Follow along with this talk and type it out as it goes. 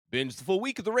Binge the full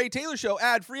week of The Ray Taylor Show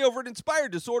ad-free over at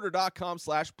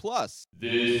inspireddisorder.com/plus.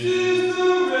 This is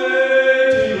The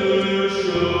Ray Taylor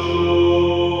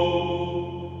Show.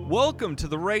 Welcome to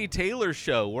The Ray Taylor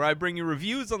Show, where I bring you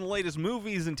reviews on the latest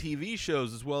movies and TV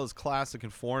shows, as well as classic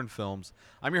and foreign films.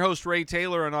 I'm your host, Ray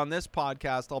Taylor, and on this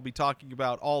podcast, I'll be talking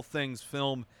about all things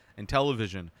film and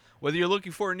television. Whether you're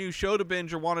looking for a new show to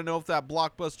binge or want to know if that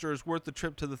blockbuster is worth the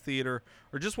trip to the theater,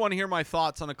 or just want to hear my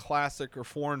thoughts on a classic or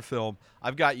foreign film,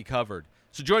 I've got you covered.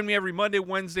 So join me every Monday,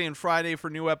 Wednesday, and Friday for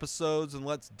new episodes, and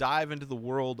let's dive into the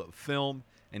world of film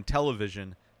and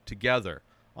television together.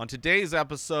 On today's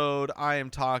episode, I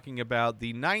am talking about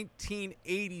the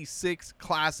 1986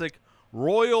 classic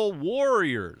Royal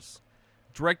Warriors,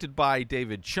 directed by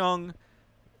David Chung,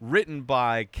 written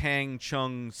by Kang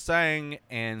Chung Sang,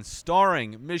 and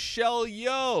starring Michelle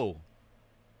Yeoh,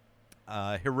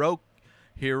 Hiroki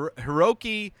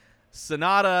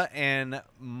Sanada, and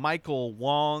Michael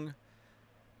Wong.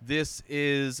 This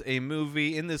is a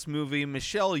movie. In this movie,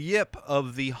 Michelle Yip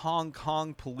of the Hong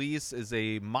Kong police is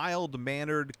a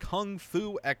mild-mannered kung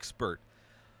fu expert.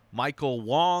 Michael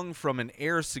Wong is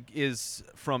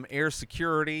from Air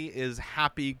Security, is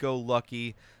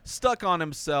happy-go-lucky, stuck on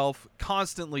himself,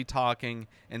 constantly talking,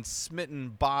 and smitten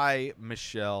by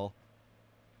Michelle.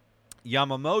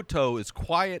 Yamamoto is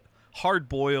quiet,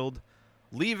 hard-boiled,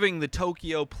 leaving the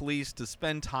Tokyo police to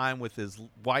spend time with his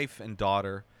wife and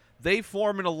daughter. They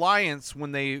form an alliance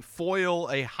when they foil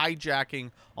a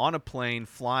hijacking on a plane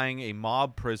flying a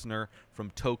mob prisoner from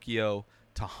Tokyo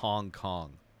to Hong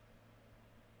Kong.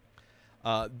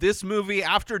 This movie,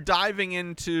 after diving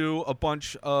into a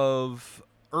bunch of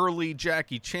early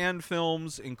Jackie Chan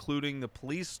films, including the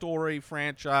Police Story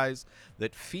franchise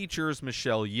that features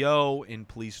Michelle Yeoh in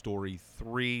Police Story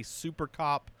 3, Super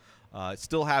Cop.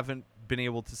 Still haven't been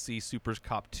able to see Super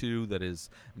Cop 2, that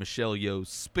is Michelle Yeoh's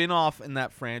spin-off in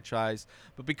that franchise.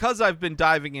 But because I've been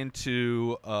diving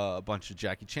into a bunch of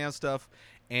Jackie Chan stuff,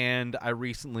 and I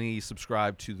recently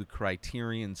subscribed to the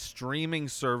Criterion streaming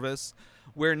service,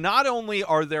 where not only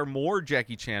are there more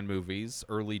Jackie Chan movies,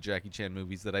 early Jackie Chan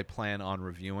movies that I plan on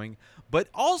reviewing, but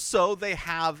also they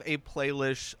have a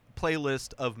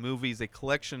playlist of movies, a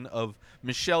collection of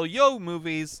Michelle Yeoh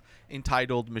movies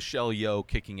entitled Michelle Yeoh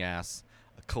Kicking Ass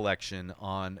Collection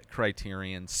on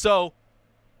Criterion. So,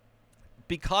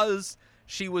 because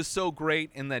she was so great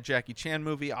in that Jackie Chan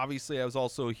movie, obviously I was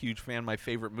also a huge fan. My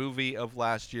favorite movie of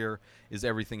last year is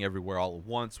Everything Everywhere All at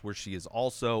Once, where she is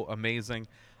also amazing.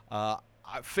 I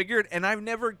figured, and I've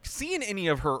never seen any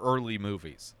of her early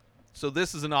movies, so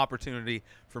this is an opportunity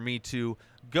for me to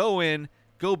go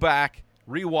back,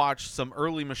 rewatch some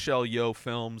early Michelle Yeoh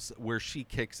films where she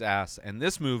kicks ass, and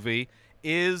this movie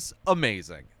is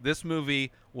amazing. This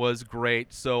movie was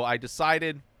great, so I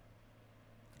decided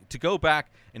to go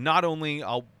back, and not only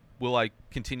will I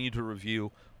continue to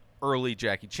review early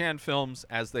Jackie Chan films,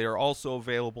 as they are also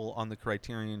available on the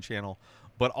Criterion channel,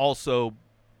 but also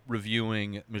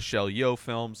reviewing Michelle Yeoh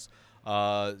films.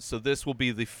 So this will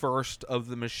be the first of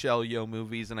the Michelle Yeoh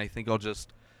movies, and I think I'll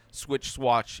just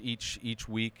swatch each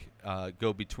week,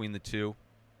 go between the two.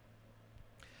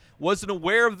 Wasn't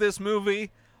aware of this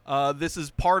movie. This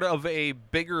is part of a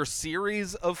bigger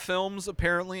series of films,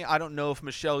 apparently. I don't know if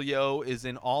Michelle Yeoh is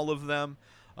in all of them.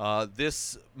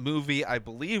 This movie, I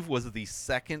believe, was the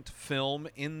second film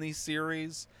in the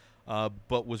series,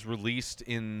 but was released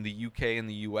in the UK and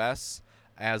the US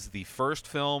as the first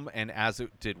film, and as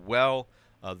it did well,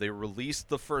 they released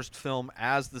the first film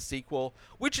as the sequel,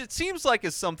 which it seems like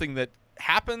is something that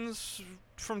happens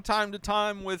from time to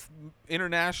time with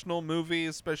international movies,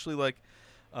 especially like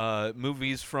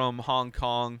movies from Hong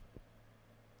Kong,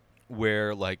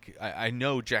 where like I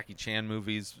know Jackie Chan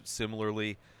movies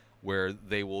similarly, where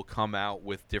they will come out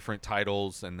with different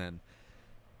titles and then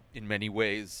in many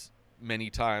ways,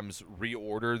 many times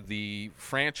reorder the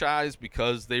franchise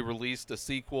because they released a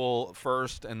sequel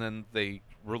first and then they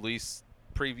release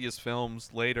previous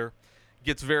films later. It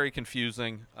gets very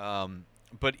confusing.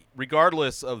 But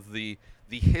regardless of the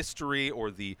history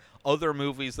or the other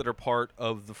movies that are part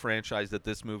of the franchise that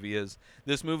this movie is,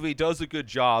 this movie does a good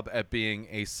job at being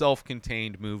a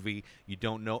self-contained movie. You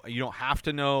don't have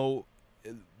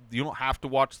to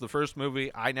watch the first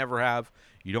movie. I never have.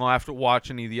 You don't have to watch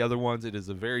any of the other ones. It is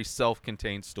a very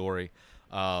self-contained story.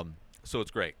 So it's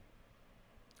great.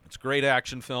 It's a great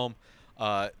action film.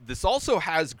 This also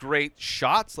has great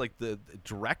shots, like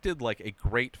directed like a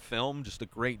great film, just a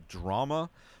great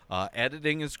drama.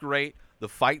 Editing is great. The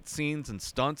fight scenes and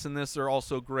stunts in this are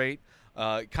also great.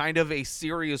 Kind of a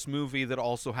serious movie that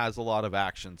also has a lot of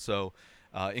action. So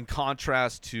In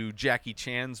contrast to Jackie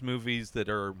Chan's movies that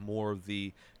are more of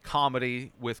the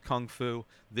comedy with kung fu,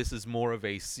 this is more of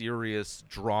a serious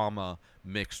drama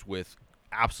mixed with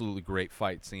absolutely great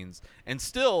fight scenes and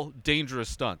still dangerous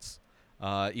stunts.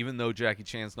 Even though Jackie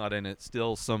Chan's not in it,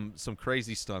 still some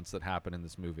crazy stunts that happen in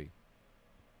this movie.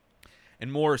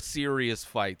 And more serious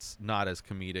fights, not as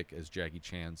comedic as Jackie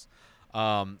Chan's.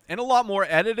 And a lot more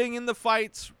editing in the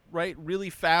fights, right?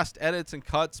 Really fast edits and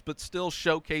cuts, but still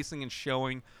showcasing and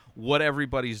showing what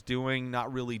everybody's doing,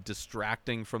 not really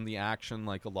distracting from the action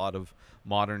like a lot of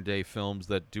modern day films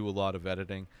that do a lot of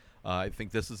editing. I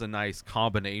think this is a nice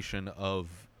combination of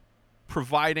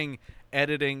providing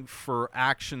editing for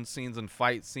action scenes and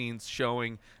fight scenes,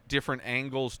 showing different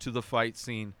angles to the fight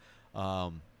scene,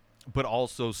 but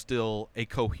also still a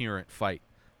coherent fight,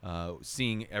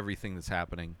 seeing everything that's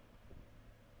happening.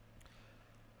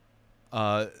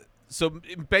 So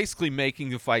basically making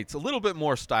the fights a little bit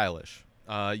more stylish,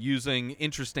 using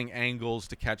interesting angles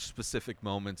to catch specific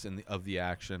moments of the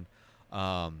action.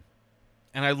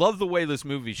 And I love the way this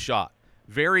movie's shot.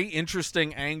 Very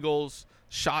interesting angles,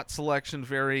 shot selection,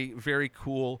 very, very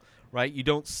cool, right? You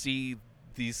don't see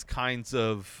these kinds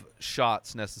of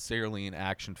shots necessarily in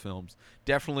action films.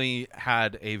 Definitely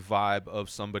had a vibe of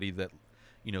somebody that,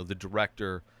 the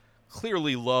director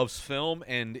clearly loves film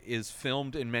and is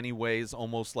filmed in many ways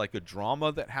almost like a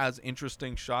drama that has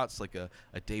interesting shots, like a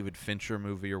David Fincher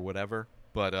movie or whatever,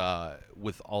 but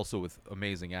with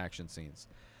amazing action scenes.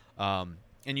 And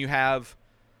you have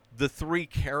the three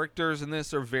characters in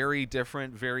this are very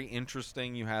different, very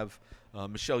interesting. You have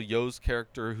Michelle Yeoh's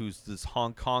character, who's this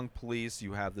Hong Kong police.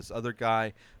 You have this other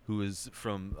guy who is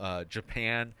from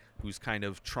Japan, who's kind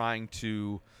of trying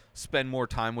to spend more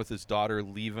time with his daughter,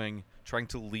 trying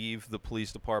to leave the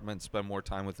police department, spend more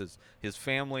time with his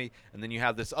family. And then you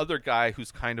have this other guy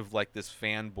who's kind of like this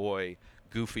fanboy,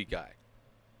 goofy guy.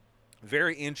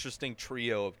 Very interesting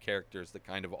trio of characters that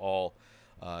kind of all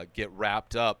get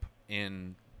wrapped up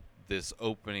in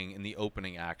the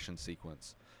opening action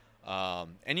sequence.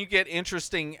 And you get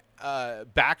interesting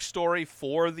backstory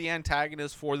for the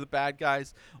antagonists, for the bad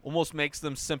guys. Almost makes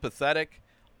them sympathetic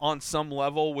on some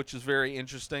level, which is very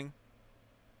interesting.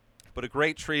 But a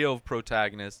great trio of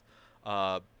protagonists,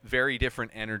 very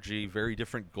different energy, very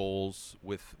different goals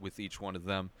with each one of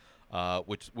them,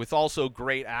 with also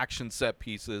great action set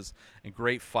pieces and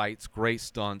great fights, great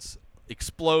stunts,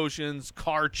 explosions,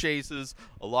 car chases,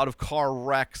 a lot of car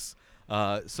wrecks,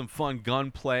 some fun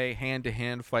gunplay,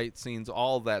 hand-to-hand fight scenes,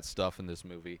 all of that stuff in this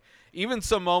movie. Even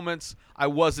some moments I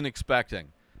wasn't expecting,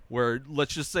 where,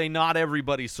 let's just say, not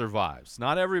everybody survives.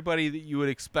 Not everybody that you would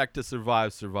expect to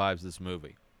survives this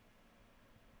movie.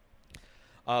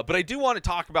 But I do want to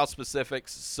talk about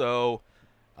specifics, so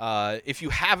if you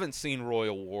haven't seen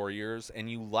Royal Warriors and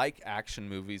you like action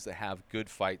movies that have good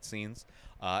fight scenes,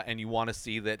 and you want to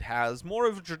see that has more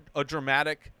of a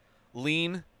dramatic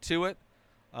lean to it,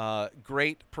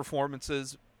 great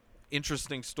performances,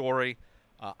 interesting story,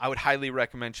 I would highly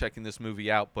recommend checking this movie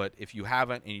out. But if you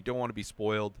haven't and you don't want to be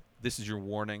spoiled, this is your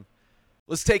warning.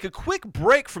 Let's take a quick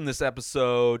break from this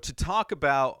episode to talk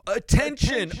about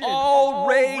Attention all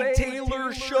Ray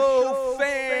Taylor Show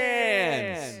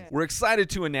fans! We're excited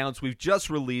to announce we've just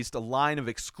released a line of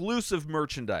exclusive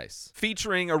merchandise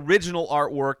featuring original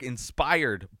artwork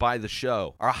inspired by the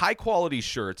show. Our high-quality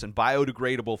shirts and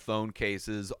biodegradable phone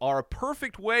cases are a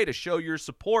perfect way to show your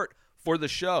support for the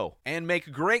show and make a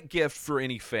great gift for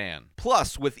any fan.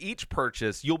 Plus, with each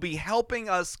purchase, you'll be helping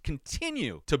us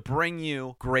continue to bring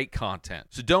you great content.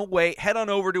 So don't wait. Head on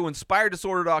over to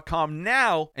InspiredDisorder.com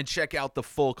now and check out the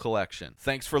full collection.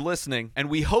 Thanks for listening, and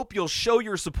we hope you'll show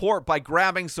your support by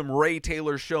grabbing some Ray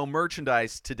Taylor Show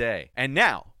merchandise today. And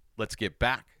now, let's get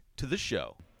back to the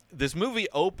show. This movie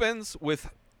opens with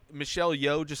Michelle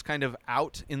Yeoh just kind of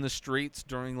out in the streets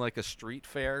during like a street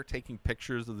fair, taking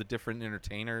pictures of the different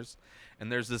entertainers. And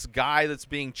there's this guy that's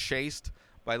being chased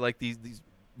by like these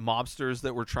mobsters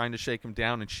that were trying to shake him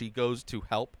down, and she goes to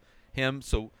help him.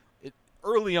 So it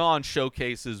early on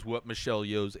showcases what Michelle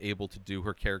Yeoh's able to do,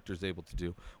 her character's able to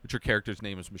do, which her character's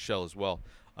name is Michelle as well,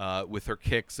 with her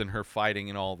kicks and her fighting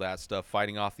and all that stuff,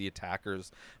 fighting off the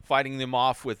attackers, fighting them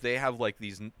off with, they have like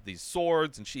these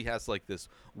swords, and she has like this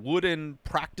wooden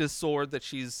practice sword that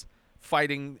she's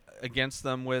fighting against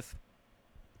them with.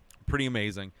 Pretty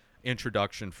amazing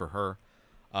introduction for her.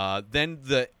 Then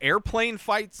the airplane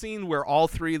fight scene where all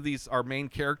three of our main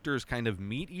characters kind of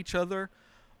meet each other.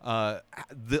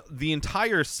 The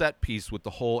entire set piece with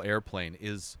the whole airplane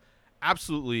is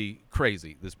absolutely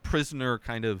crazy. This prisoner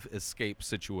kind of escape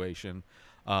situation.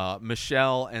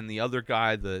 Michelle and the other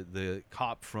guy, the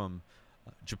cop from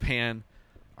Japan,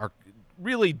 are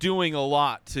really doing a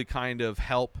lot to kind of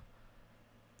help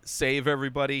save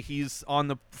everybody. He's on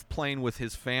the plane with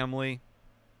his family,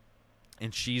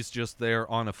 and she's just there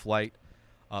on a flight.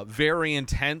 Very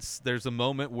intense. There's a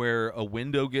moment where a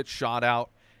window gets shot out,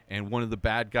 and one of the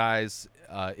bad guys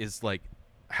is like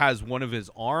has one of his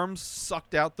arms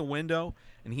sucked out the window,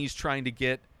 and he's trying to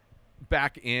get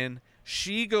back in.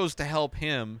 She goes to help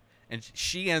him, and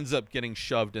she ends up getting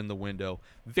shoved in the window.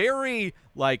 Very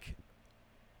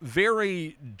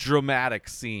dramatic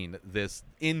scene, this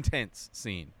intense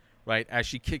scene, right? As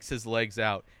she kicks his legs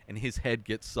out and his head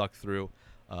gets sucked through,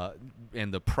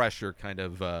 and the pressure kind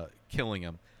of killing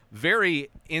him. Very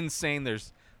insane.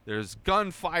 There's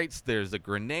gunfights. There's a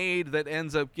grenade that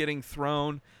ends up getting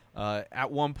thrown at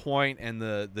one point, and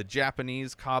the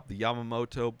Japanese cop, the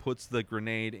Yamamoto, puts the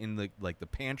grenade in the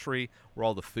pantry where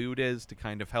all the food is to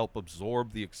kind of help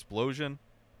absorb the explosion.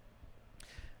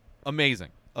 Amazing.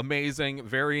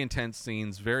 Very intense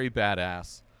scenes. Very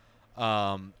badass.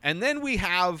 And then we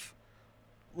have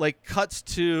cuts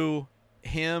to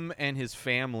him and his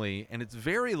family, and it's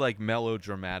very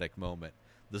melodramatic moment.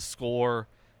 The score,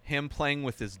 him playing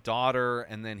with his daughter,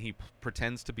 and then he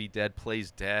pretends to be dead,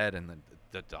 plays dead, and then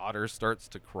the daughter starts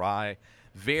to cry.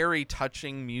 Very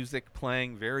touching music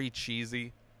playing, very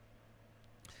cheesy.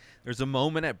 There's a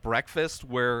moment at breakfast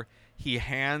where he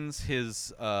hands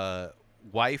his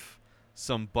wife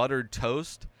some buttered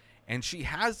toast, and she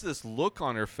has this look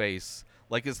on her face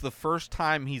like it's the first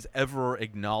time he's ever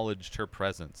acknowledged her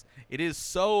presence. It is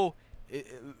so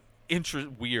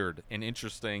weird and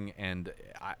interesting, and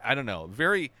I don't know.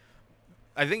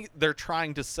 I think they're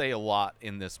trying to say a lot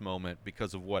in this moment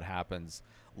because of what happens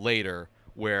later,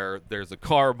 where there's a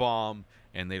car bomb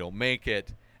and they don't make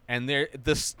it, and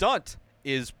the stunt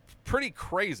is pretty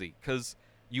crazy because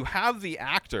you have the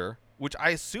actor, which I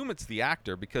assume it's the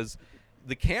actor because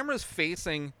the camera's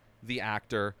facing the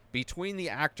actor. Between the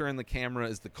actor and the camera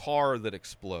is the car that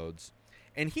explodes,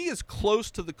 and he is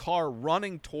close to the car,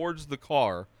 running towards the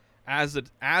car as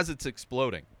it's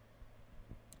exploding.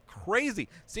 Crazy.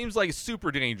 Seems like a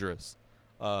super dangerous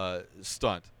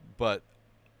stunt, but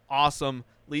awesome.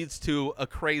 Leads to a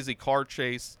crazy car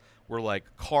chase where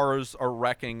cars are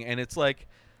wrecking, and it's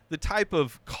the type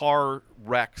of car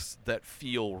wrecks that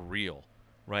feel real,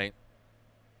 right?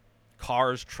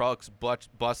 Cars, trucks,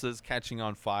 buses catching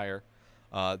on fire.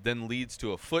 Then leads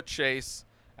to a foot chase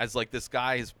as this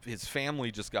guy, his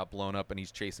family just got blown up and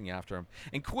he's chasing after him.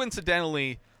 And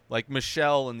coincidentally,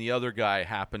 Michelle and the other guy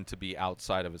happen to be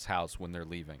outside of his house when they're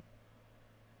leaving.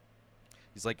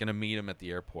 He's going to meet him at the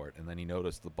airport, and then he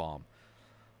noticed the bomb.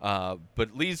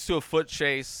 But leads to a foot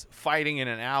chase, fighting in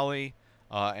an alley,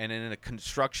 and in a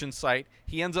construction site.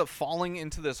 He ends up falling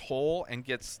into this hole, and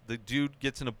the dude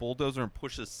gets in a bulldozer and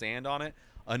pushes sand on it.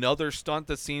 Another stunt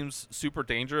that seems super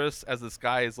dangerous as this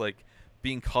guy is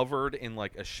being covered in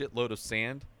a shitload of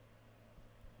sand.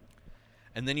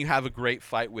 And then you have a great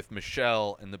fight with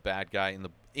Michelle and the bad guy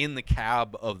in the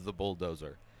cab of the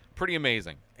bulldozer. Pretty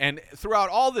amazing. And throughout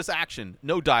all this action,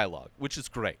 no dialogue, which is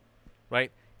great,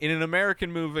 right? In an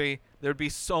American movie, there'd be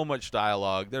so much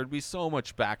dialogue. There'd be so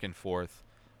much back and forth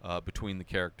between the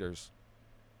characters.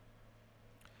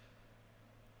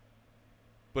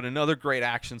 But another great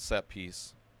action set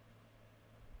piece.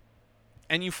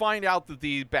 And you find out that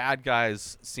the bad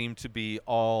guys seem to be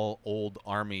all old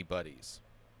army buddies,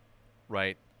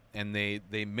 right? And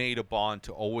they made a bond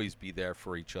to always be there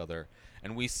for each other.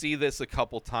 And we see this a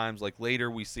couple times. Later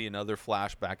we see another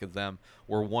flashback of them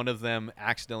where one of them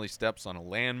accidentally steps on a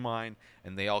landmine,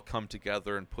 and they all come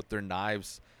together and put their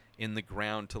knives in the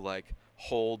ground to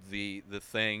hold the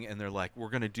thing, and they're we're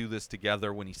going to do this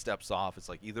together. When he steps off, it's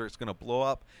either it's going to blow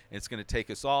up and it's going to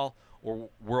take us all, or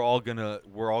we're all going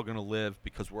to live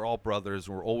because we're all brothers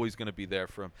and we're always going to be there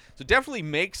for him. So it definitely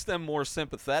makes them more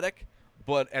sympathetic,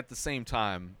 but at the same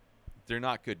time, they're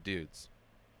not good dudes.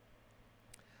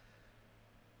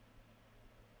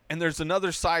 And there's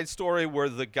another side story where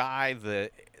the guy, the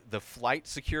flight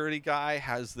security guy,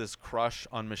 has this crush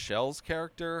on Michelle's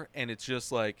character, and it's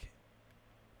just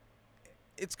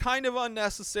it's kind of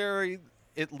unnecessary.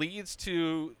 It leads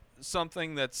to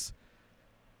something that's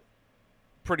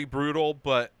pretty brutal,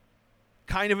 but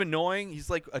kind of annoying. He's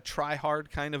a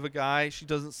try-hard kind of a guy. She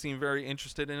doesn't seem very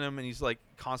interested in him, and he's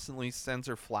constantly sends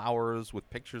her flowers with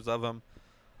pictures of him.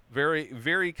 Very,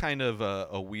 very kind of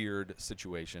a weird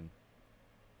situation.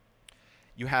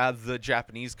 You have the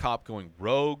Japanese cop going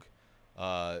rogue,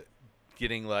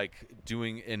 getting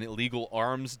doing an illegal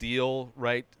arms deal,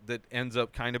 right? That ends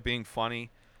up kind of being funny,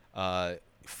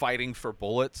 fighting for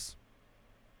bullets.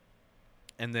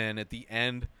 And then at the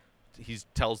end, he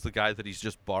tells the guy that he's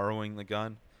just borrowing the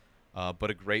gun. but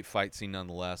a great fight scene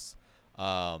nonetheless.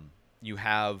 You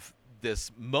have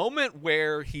this moment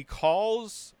where he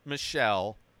calls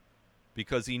Michelle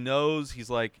because he knows he's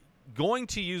like going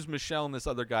to use Michelle and this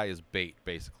other guy as bait,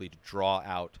 basically, to draw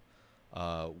out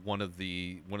one of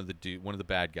the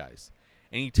bad guys.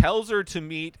 And he tells her to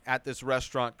meet at this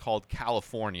restaurant called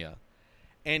California.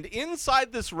 And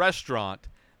inside this restaurant,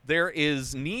 there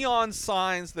is neon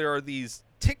signs. There are these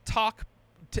tic-tac-toe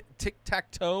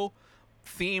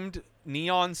themed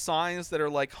neon signs that are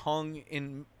like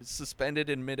suspended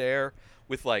in midair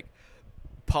with like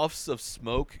puffs of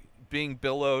smoke being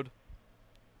billowed.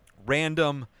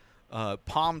 Random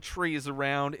palm trees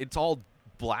around. It's all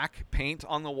black paint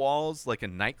on the walls, like a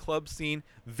nightclub scene.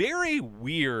 Very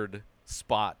weird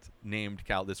spot named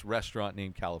this restaurant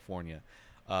named California.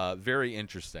 Very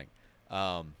interesting.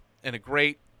 And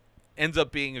ends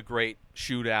up being a great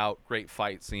shootout, great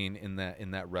fight scene in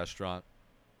that restaurant.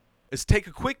 Let's take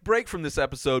a quick break from this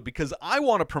episode because I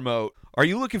want to promote. Are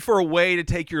you looking for a way to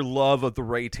take your love of The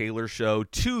Ray Taylor Show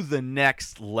to the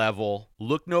next level?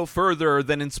 Look no further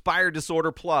than Inspired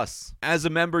Disorder Plus. As a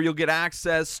member, you'll get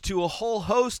access to a whole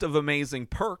host of amazing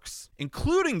perks,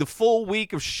 including the full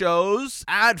week of shows,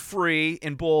 ad-free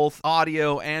in both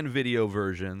audio and video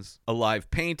versions, a live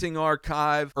painting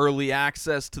archive, early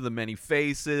access to the many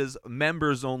faces,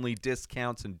 members-only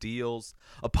discounts and deals,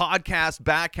 a podcast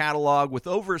back catalog with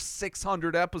over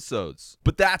 600 episodes.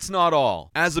 But that's not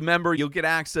all. As a member, you'll get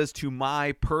access to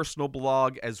my personal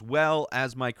blog as well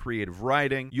as my creative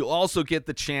writing. You'll also get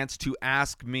the chance to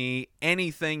ask me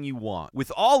anything you want.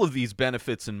 With all of these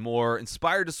benefits and more,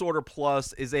 Inspired Disorder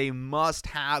Plus is a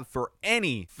must-have for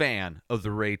any fan of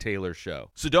The Ray Taylor Show.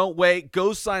 So don't wait.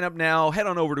 Go sign up now. Head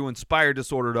on over to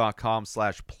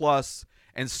inspireddisorder.com/plus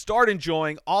and start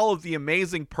enjoying all of the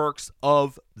amazing perks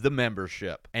of the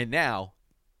membership. And now,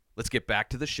 let's get back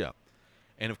to the show.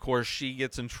 And, of course, she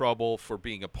gets in trouble for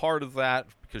being a part of that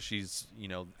because she's,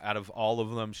 out of all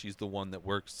of them, she's the one that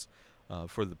works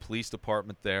for the police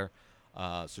department there.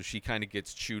 So she kind of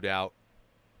gets chewed out.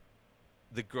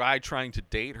 The guy trying to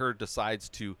date her decides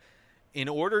to, in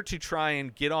order to try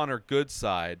and get on her good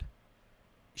side,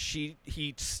 he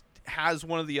has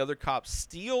one of the other cops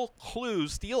steal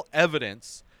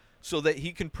evidence so that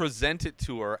he can present it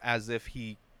to her as if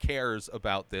he cares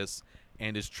about this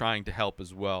and is trying to help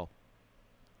as well.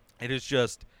 It is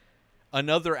just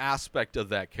another aspect of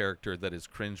that character that is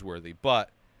cringeworthy, but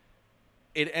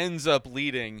it ends up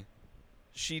leading.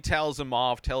 She tells him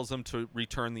to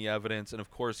return the evidence, and of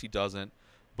course he doesn't.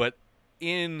 But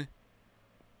in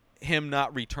him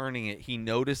not returning it, he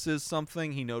notices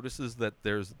something. He notices that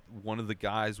there's one of the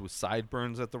guys with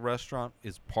sideburns at the restaurant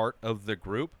is part of the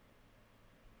group.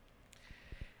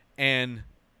 And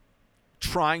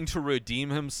trying to redeem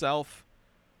himself,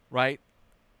 right?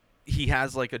 He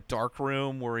has like a dark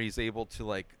room where he's able to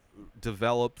like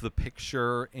develop the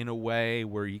picture in a way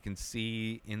where you can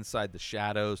see inside the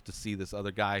shadows to see this other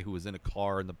guy who was in a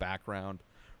car in the background,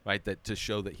 right? That to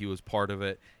show that he was part of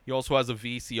it. He also has a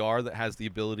VCR that has the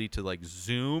ability to like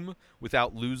zoom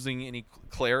without losing any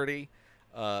clarity.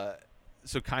 So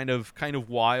kind of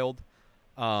wild.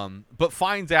 But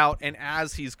finds out, and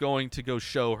as he's going to go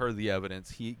show her the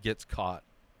evidence, he gets caught.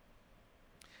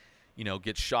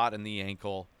 Gets shot in the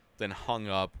ankle, then hung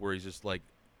up where he's just like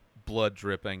blood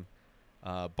dripping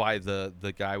by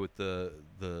the guy with the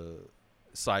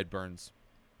sideburns.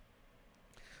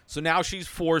 So now she's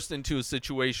forced into a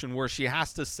situation where she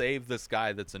has to save this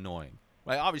guy that's annoying.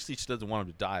 Right? Obviously she doesn't want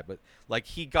him to die, but like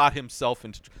he got himself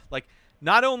into like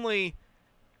not only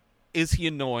is he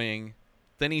annoying,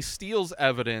 then he steals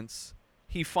evidence.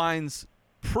 He finds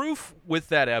proof with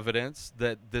that evidence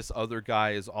that this other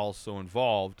guy is also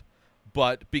involved.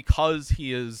 But because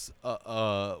he is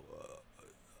a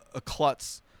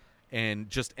klutz and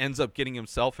just ends up getting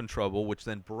himself in trouble, which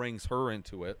then brings her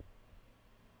into it.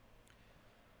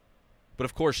 But,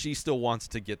 of course, she still wants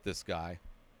to get this guy.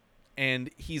 And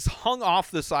he's hung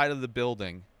off the side of the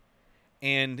building.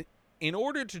 And in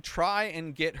order to try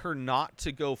and get her not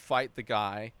to go fight the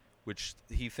guy, which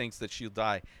he thinks that she'll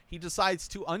die, he decides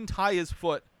to untie his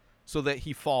foot so that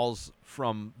he falls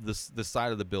from the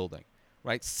side of the building.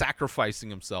 Right,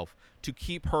 sacrificing himself to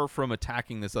keep her from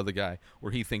attacking this other guy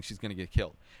where he thinks she's going to get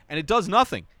killed. And it does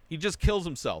nothing. He just kills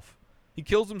himself. He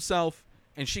kills himself,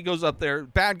 and she goes up there.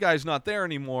 Bad guy's not there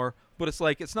anymore, but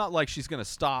it's not like she's going to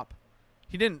stop.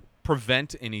 He didn't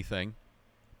prevent anything.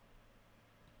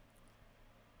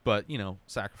 But,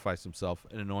 sacrificed himself.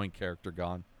 An annoying character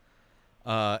gone.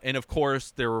 And, of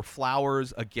course, there were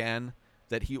flowers, again,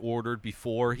 that he ordered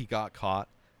before he got caught.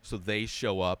 So they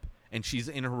show up, and she's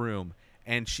in her room.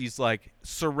 and she's like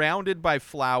surrounded by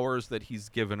flowers that he's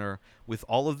given her with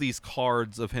all of these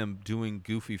cards of him doing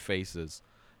goofy faces,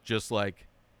 just like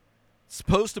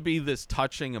supposed to be this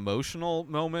touching emotional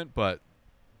moment, but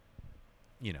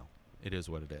you know, it is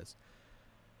what it is.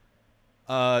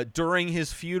 During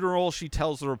his funeral, she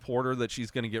tells the reporter that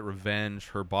she's going to get revenge.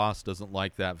 Her boss doesn't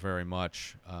like that very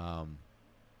much.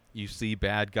 You see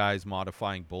bad guys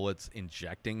modifying bullets,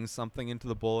 injecting something into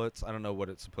the bullets. I don't know what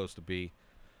it's supposed to be.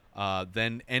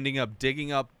 Then ending up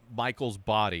digging up Michael's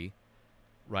body,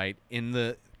 right, in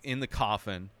the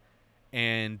coffin.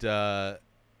 And the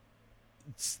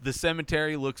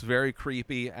cemetery looks very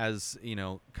creepy, as, you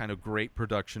know, kind of great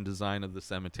production design of the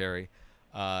cemetery.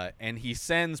 And he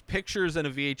sends pictures and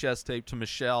a VHS tape to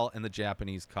Michelle and the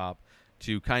Japanese cop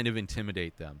to kind of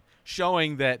intimidate them,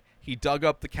 showing that he dug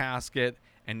up the casket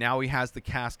and now he has the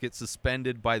casket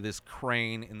suspended by this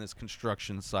crane in this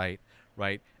construction site,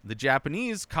 right? The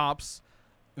Japanese cop's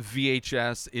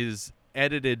VHS is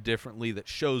edited differently, that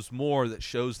shows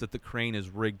that the crane is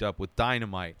rigged up with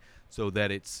dynamite, so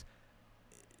that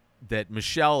that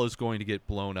Michelle is going to get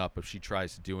blown up if she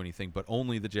tries to do anything, but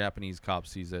only the Japanese cop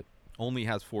sees it. Only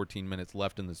has 14 minutes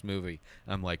left in this movie.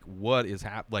 And I'm like, what is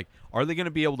happening? Like, are they going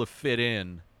to be able to fit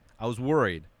in? I was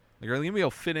worried. Like, are they going to be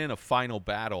able to fit in a final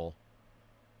battle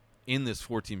in this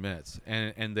 14 minutes?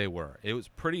 And they were. It was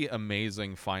pretty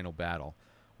amazing final battle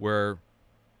where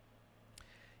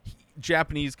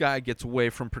Japanese guy gets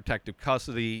away from protective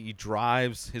custody. He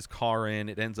drives his car in.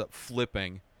 It ends up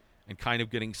flipping and kind of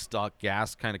getting stuck,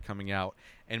 gas kind of coming out.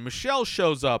 And Michelle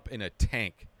shows up in a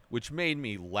tank, which made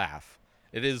me laugh.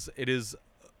 It is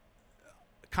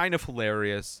kind of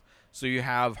hilarious. So you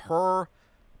have her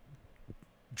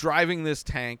driving this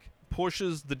tank,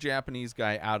 pushes the Japanese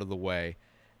guy out of the way,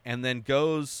 and then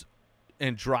goes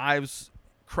and drives,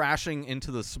 crashing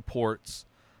into the supports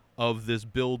of this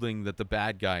building that the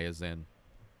bad guy is in,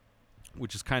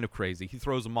 which is kind of crazy. He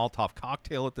throws a Molotov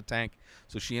cocktail at the tank,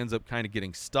 so she ends up kind of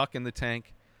getting stuck in the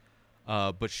tank.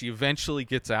 But she eventually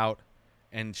gets out,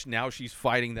 and now she's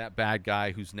fighting that bad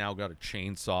guy who's now got a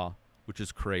chainsaw, which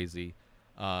is crazy.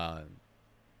 And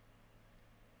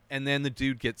then the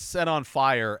dude gets set on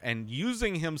fire, and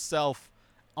using himself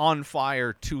on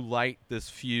fire to light this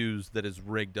fuse that is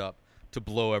rigged up to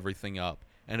blow everything up.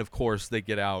 And, of course, they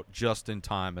get out just in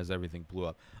time as everything blew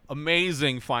up.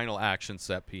 Amazing final action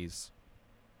set piece.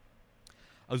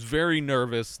 I was very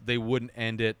nervous they wouldn't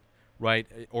end it, right,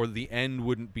 or the end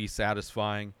wouldn't be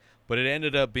satisfying. But it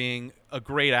ended up being a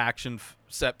great action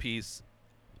set piece.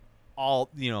 All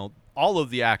of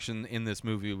the action in this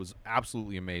movie was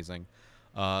absolutely amazing.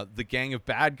 The gang of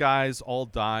bad guys all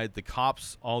died. The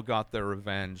cops all got their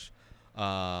revenge,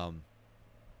 even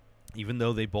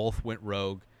though they both went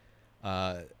rogue.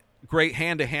 Great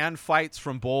hand-to-hand fights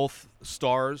from both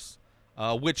stars,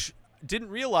 which didn't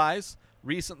realize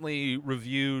recently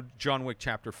reviewed John Wick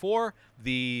Chapter 4.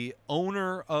 The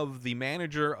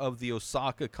manager of the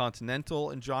Osaka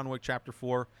Continental in John Wick Chapter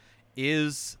 4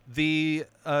 is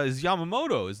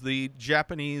Yamamoto, is the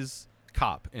Japanese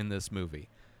cop in this movie.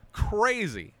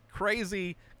 Crazy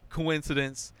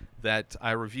coincidence that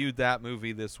I reviewed that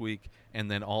movie this week and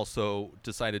then also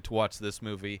decided to watch this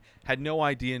movie. Had no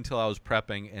idea until I was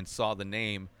prepping and saw the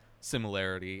name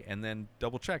similarity and then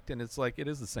double checked, and it's like it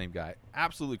is the same guy.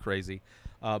 Absolutely crazy.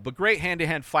 But great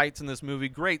hand-to-hand fights in this movie.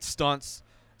 Great stunts,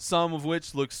 some of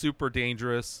which look super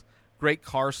dangerous. Great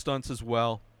car stunts as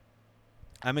well.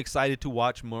 I'm excited to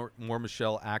watch more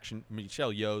Michelle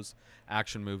Yeoh's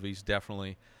action movies,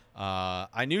 definitely.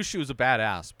 I knew she was a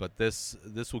badass, but this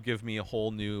will give me a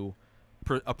whole new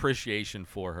appreciation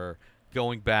for her,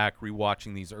 going back,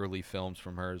 rewatching these early films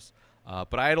from hers.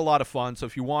 But I had a lot of fun, so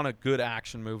if you want a good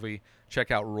action movie,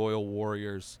 check out Royal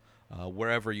Warriors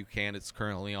wherever you can. It's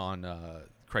currently on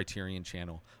Criterion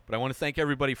Channel. But I want to thank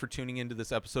everybody for tuning into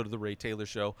this episode of The Ray Taylor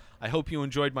Show. I hope you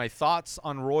enjoyed my thoughts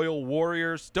on Royal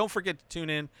Warriors. Don't forget to tune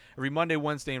in every Monday,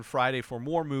 Wednesday, and Friday for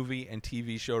more movie and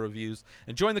TV show reviews.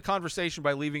 And join the conversation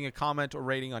by leaving a comment or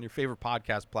rating on your favorite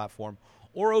podcast platform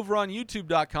or over on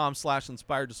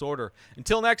youtube.com/inspireddisorder.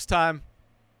 Until next time,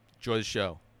 enjoy the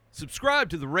show. Subscribe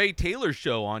to The Ray Taylor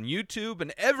Show on YouTube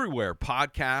and everywhere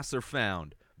podcasts are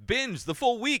found. Binge the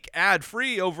full week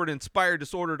ad-free over at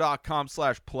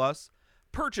inspireddisorder.com/plus.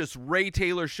 Purchase Ray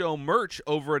Taylor Show merch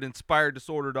over at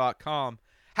inspireddisorder.com.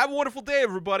 Have a wonderful day,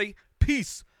 everybody.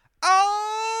 Peace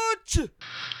out!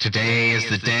 Today is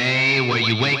the day where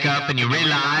you wake up and you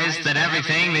realize that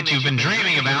everything that you've been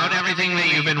dreaming about, everything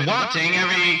that you've been wanting,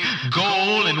 every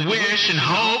goal and wish and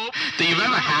hope that you've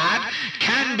ever had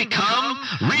can become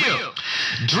real.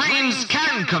 Dreams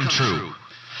can come true.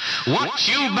 What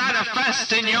you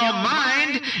manifest in your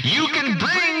mind, you can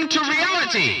bring to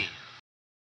reality.